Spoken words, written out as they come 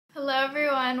Hello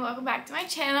everyone, welcome back to my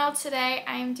channel. Today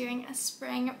I am doing a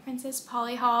spring Princess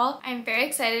Polly haul. I'm very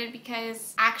excited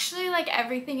because actually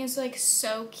everything is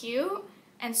so cute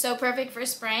and so perfect for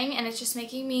spring, and it's just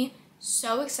making me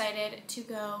so excited to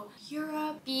go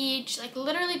Europe, beach,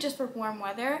 literally just for warm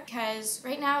weather, because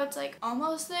right now it's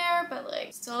almost there, but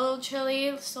still a little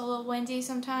chilly, still a little windy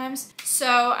sometimes.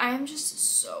 So I'm just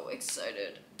so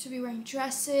excited to be wearing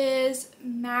dresses,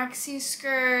 maxi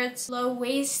skirts,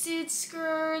 low-waisted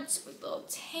skirts with little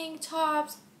tank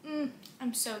tops.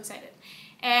 I'm so excited.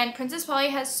 And Princess Polly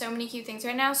has so many cute things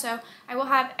right now, so I will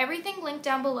have everything linked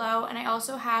down below, and I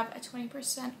also have a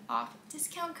 20% off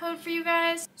discount code for you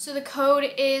guys. So the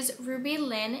code is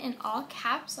RubyLynn in all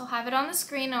caps. I'll have it on the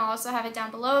screen. I'll also have it down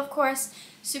below, of course.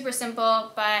 Super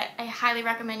simple, but I highly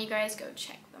recommend you guys go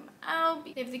check them out.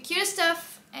 They have the cutest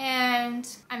stuff, and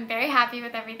I'm very happy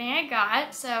with everything I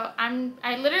got. So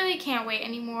I literally can't wait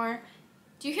anymore.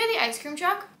 Do you hear the ice cream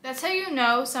truck? That's how you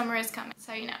know summer is coming. That's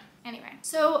how you know. Anyway,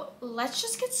 so let's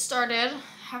just get started.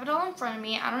 I have it all in front of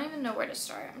me. I don't even know where to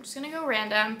start. I'm just gonna go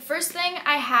random. First thing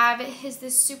I have is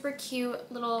this super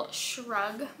cute little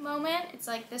shrug moment. It's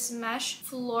like this mesh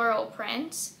floral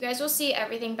print. You guys will see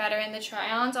everything better in the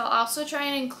try-ons. I'll also try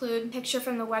and include a picture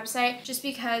from the website just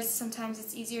because sometimes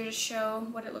it's easier to show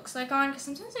what it looks like on, because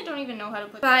sometimes I don't even know how to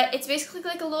put it. But it's basically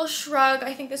like a little shrug.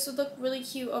 I think this would look really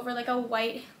cute over a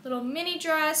white little mini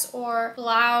dress or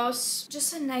blouse.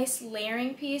 Just a nice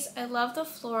layering piece. I love the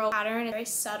floral pattern. It's very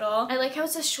subtle. I like how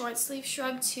it's a short sleeve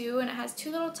shrug too, and it has two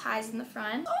little ties in the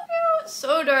front. So cute,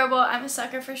 so adorable. I'm a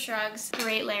sucker for shrugs.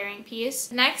 Great layering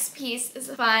piece. Next piece is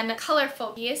a fun, colorful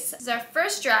piece. This is our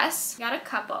first dress. Got a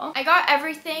couple. I got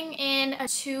everything in a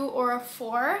 2 or a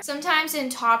 4. Sometimes in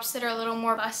tops that are a little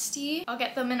more busty, I'll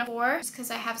get them in a 4 just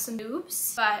because I have some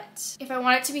boobs. But if I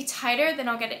want it to be tighter, then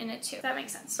I'll get it in a 2. If that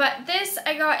makes sense. But this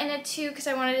I got in a 2 because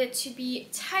I wanted it to be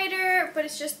tighter, but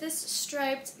it's just this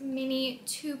striped mini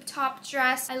tube top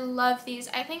dress. I love these.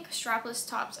 I think strapless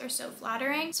tops are so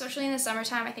flattering, especially in the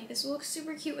summertime. I think this will look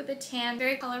super cute with a tan.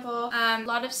 Very colorful. A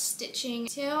lot of stitching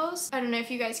details. I don't know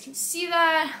if you guys can see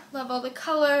that. Love all the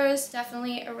colors.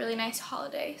 Definitely a really nice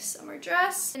holiday summer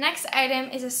dress. The next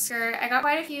item is a skirt. I got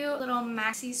quite a few little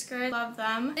maxi skirts. Love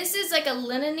them. This is like a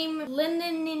linen-y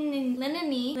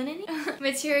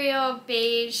material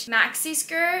beige maxi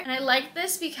skirt, and I like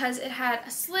this because it had a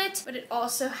slit, but it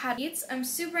also had pleats. I'm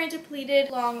super into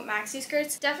pleated long maxi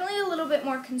skirts. Definitely a little bit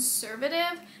more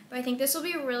conservative, but I think this will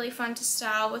be really fun to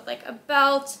style with a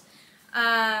belt.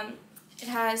 It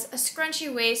has a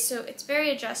scrunchy waist, so it's very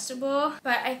adjustable,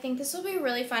 but I think this will be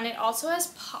really fun. It also has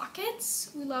pockets.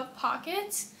 We love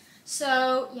pockets.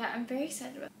 So yeah, I'm very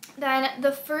excited about it. Then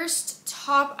the first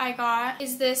top I got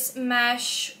is this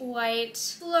mesh white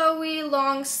flowy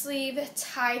long sleeve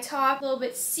tie top, a little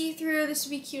bit see-through. This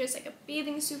would be cute as a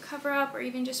bathing suit cover up, or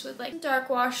even just with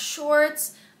dark wash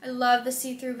shorts. I love the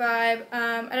see-through vibe.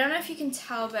 I don't know if you can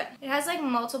tell, but it has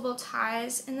multiple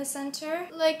ties in the center,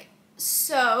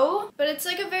 so, but it's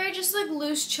a very just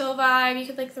loose chill vibe.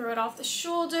 You could throw it off the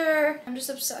shoulder. I'm just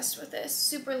obsessed with this.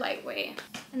 Super lightweight.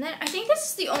 And then I think this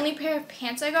is the only pair of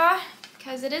pants I got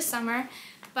because it is summer,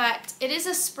 but it is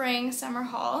a spring summer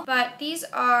haul. But these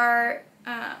are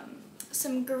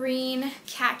some green,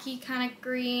 khaki kind of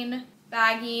green,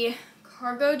 baggy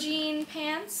cargo jean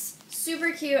pants.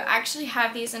 Super cute. I actually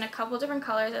have these in a couple different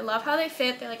colors. I love how they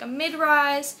fit. They're a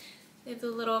mid-rise. They have the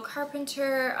little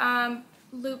carpenter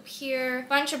loop here,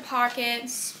 bunch of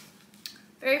pockets,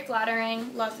 very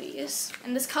flattering. Love these,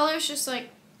 and this color is just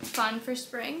fun for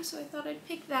spring, so I thought I'd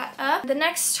pick that up. The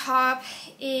next top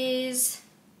is,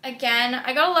 again,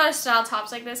 I got a lot of style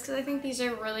tops like this because I think these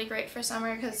are really great for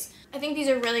summer, because I think these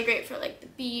are really great for the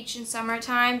beach and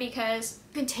summertime because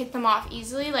you can take them off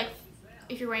easily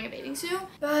if you're wearing a bathing suit.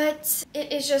 But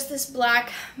it is just this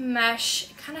black mesh.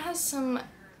 It kind of has some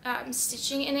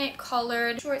stitching in it,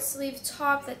 colored short sleeve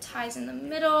top that ties in the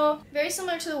middle, very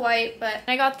similar to the white. But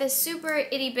I got this super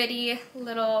itty bitty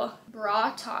little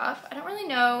bra top. I don't really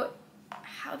know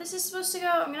how this is supposed to go.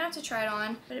 I'm gonna have to try it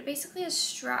on, but it basically has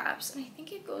straps, and I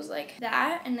think it goes like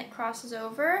that and it crosses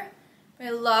over. But I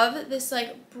love this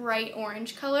bright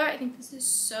orange color. I think this is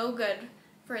so good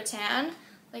for a tan.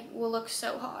 Will look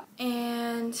so hot.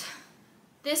 And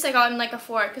this I got in a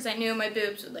 4 because I knew my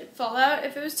boobs would fall out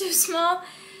if it was too small.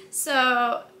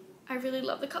 So I really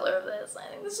love the color of this. I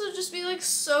think this would just be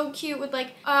so cute with a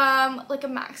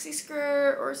maxi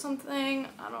skirt or something.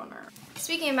 I don't know.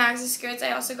 Speaking of maxi skirts,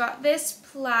 I also got this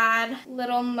plaid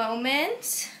little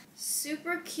moment.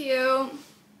 Super cute.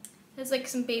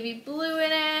 There's some baby blue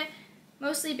in it,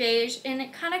 mostly beige, and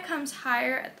it kind of comes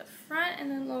higher at the front and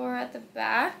then lower at the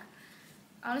back.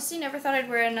 Honestly, never thought I'd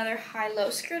wear another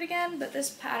high-low skirt again, but this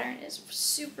pattern is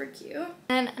super cute.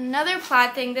 And another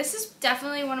plaid thing, this is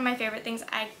definitely one of my favorite things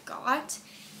I got,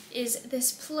 is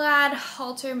this plaid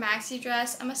halter maxi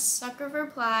dress. I'm a sucker for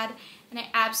plaid, and I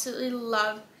absolutely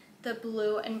love the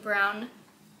blue and brown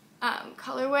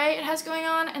colorway it has going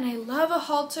on, and I love a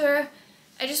halter.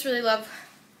 I just really love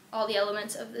all the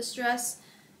elements of this dress.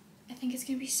 I think it's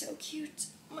gonna be so cute.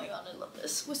 Oh my god, I love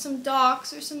this. With some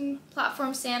docks or some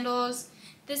platform sandals.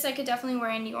 This I could definitely wear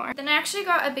in New York. Then I actually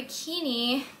got a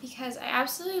bikini because I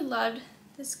absolutely loved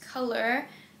this color,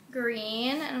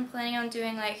 green, and I'm planning on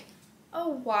doing like a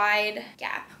wide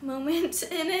gap moment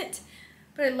in it.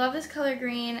 But I love this color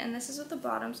green, and this is what the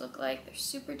bottoms look like. They're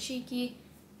super cheeky,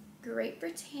 great for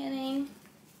tanning.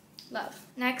 Love.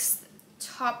 Next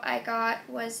top I got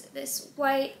was this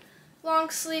white long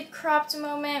sleeve cropped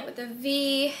moment with a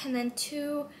V and then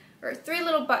 2 or 3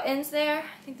 little buttons there.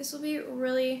 I think this will be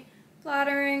really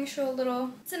flattering, show a little,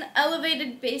 it's an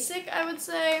elevated basic, I would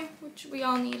say, which we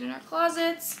all need in our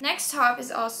closets. Next top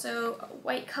is also a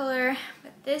white color,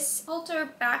 but this halter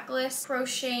backless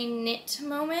crochet knit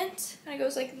moment. Kind of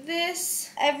goes like this.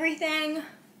 Everything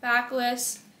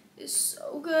backless is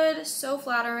so good, so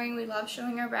flattering. We love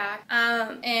showing our back.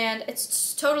 And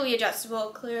it's totally adjustable,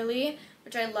 clearly,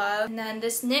 which I love. And then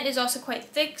this knit is also quite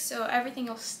thick, so everything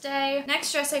will stay.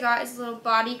 Next dress I got is a little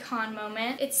bodycon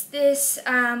moment. It's this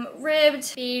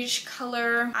ribbed beige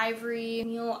color, ivory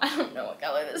meal. I don't know what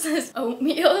color this is.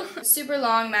 Oatmeal. Super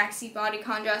long maxi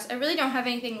bodycon dress. I really don't have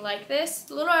anything like this.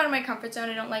 It's a little out of my comfort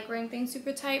zone. I don't like wearing things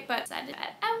super tight, but I decided to try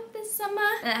it out this summer.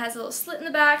 And it has a little slit in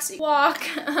the back so you walk.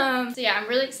 So yeah, I'm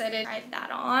really excited to try that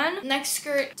on. Next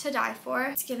skirt to die for.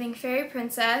 It's giving fairy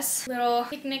princess. Little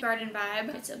picnic garden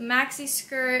vibe. It's a maxi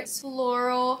skirt,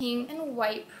 floral, pink and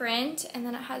white print, and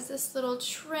then it has this little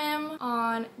trim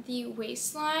on the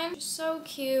waistline. So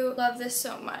cute. Love this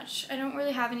so much. I don't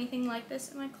really have anything like this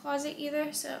in my closet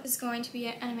either, so it's going to be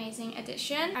an amazing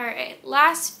addition. All right,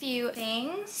 last few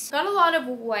things. Got a lot of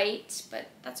white, but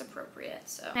that's appropriate.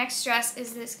 So next dress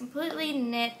is this completely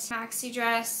knit maxi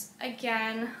dress.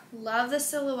 Again, love the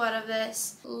silhouette of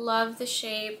this. Love the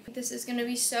shape. This is gonna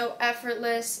be so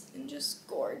effortless and just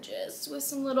gorgeous with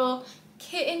some little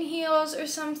kitten heels or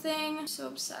something. I'm so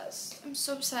obsessed. I'm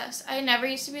so obsessed. I never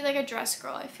used to be like a dress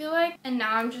girl, I feel like, and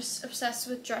now I'm just obsessed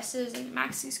with dresses and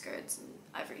maxi skirts and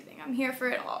everything. I'm here for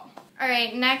it all. All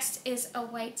right, next is a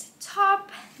white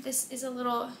top. This is a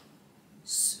little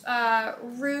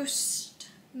roost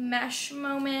mesh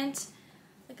moment,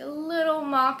 like a little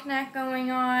mock neck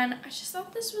going on. I just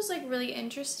thought this was like really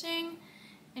interesting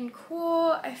and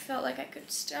cool. I felt like I could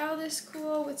style this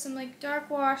cool with some like dark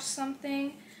wash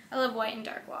something. I love white and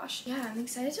dark wash. Yeah, I'm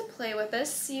excited to play with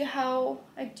this, see how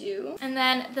I do. And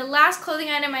then the last clothing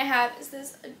item I have is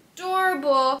this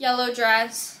adorable yellow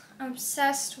dress. I'm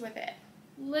obsessed with it.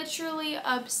 Literally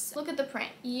obsessed. Look at the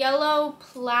print. Yellow,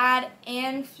 plaid,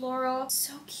 and floral.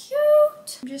 So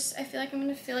cute. I feel like I'm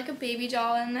gonna feel like a baby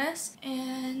doll in this.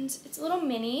 And it's a little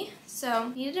mini, so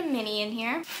needed a mini in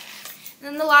here. And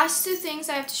then the last 2 things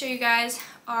I have to show you guys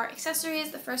are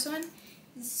accessories. The first one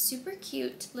is a super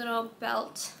cute little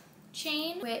belt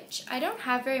chain, which I don't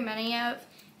have very many of,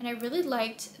 and I really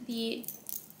liked the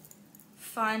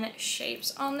fun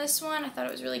shapes on this one. I thought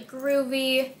it was really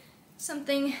groovy,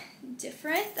 something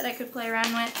different that I could play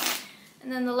around with.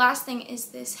 And then the last thing is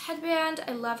this headband.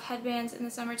 I love headbands in the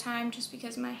summertime just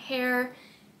because my hair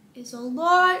is a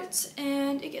lot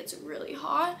and it gets really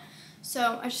hot.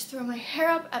 So I just throw my hair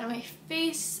up out of my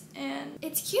face and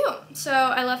it's cute. So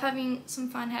I love having some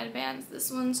fun headbands. This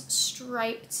one's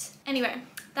striped. Anyway,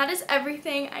 that is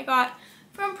everything I got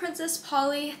from Princess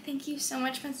Polly. Thank you so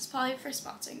much, Princess Polly, for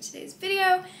sponsoring today's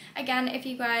video. Again, if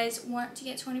you guys want to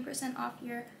get 20% off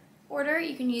your order,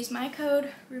 you can use my code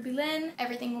RubyLynn.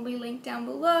 Everything will be linked down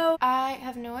below. I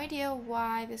have no idea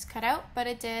why this cut out, but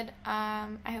it did.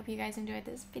 I hope you guys enjoyed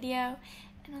this video,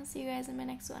 and I'll see you guys in my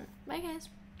next one. Bye, guys.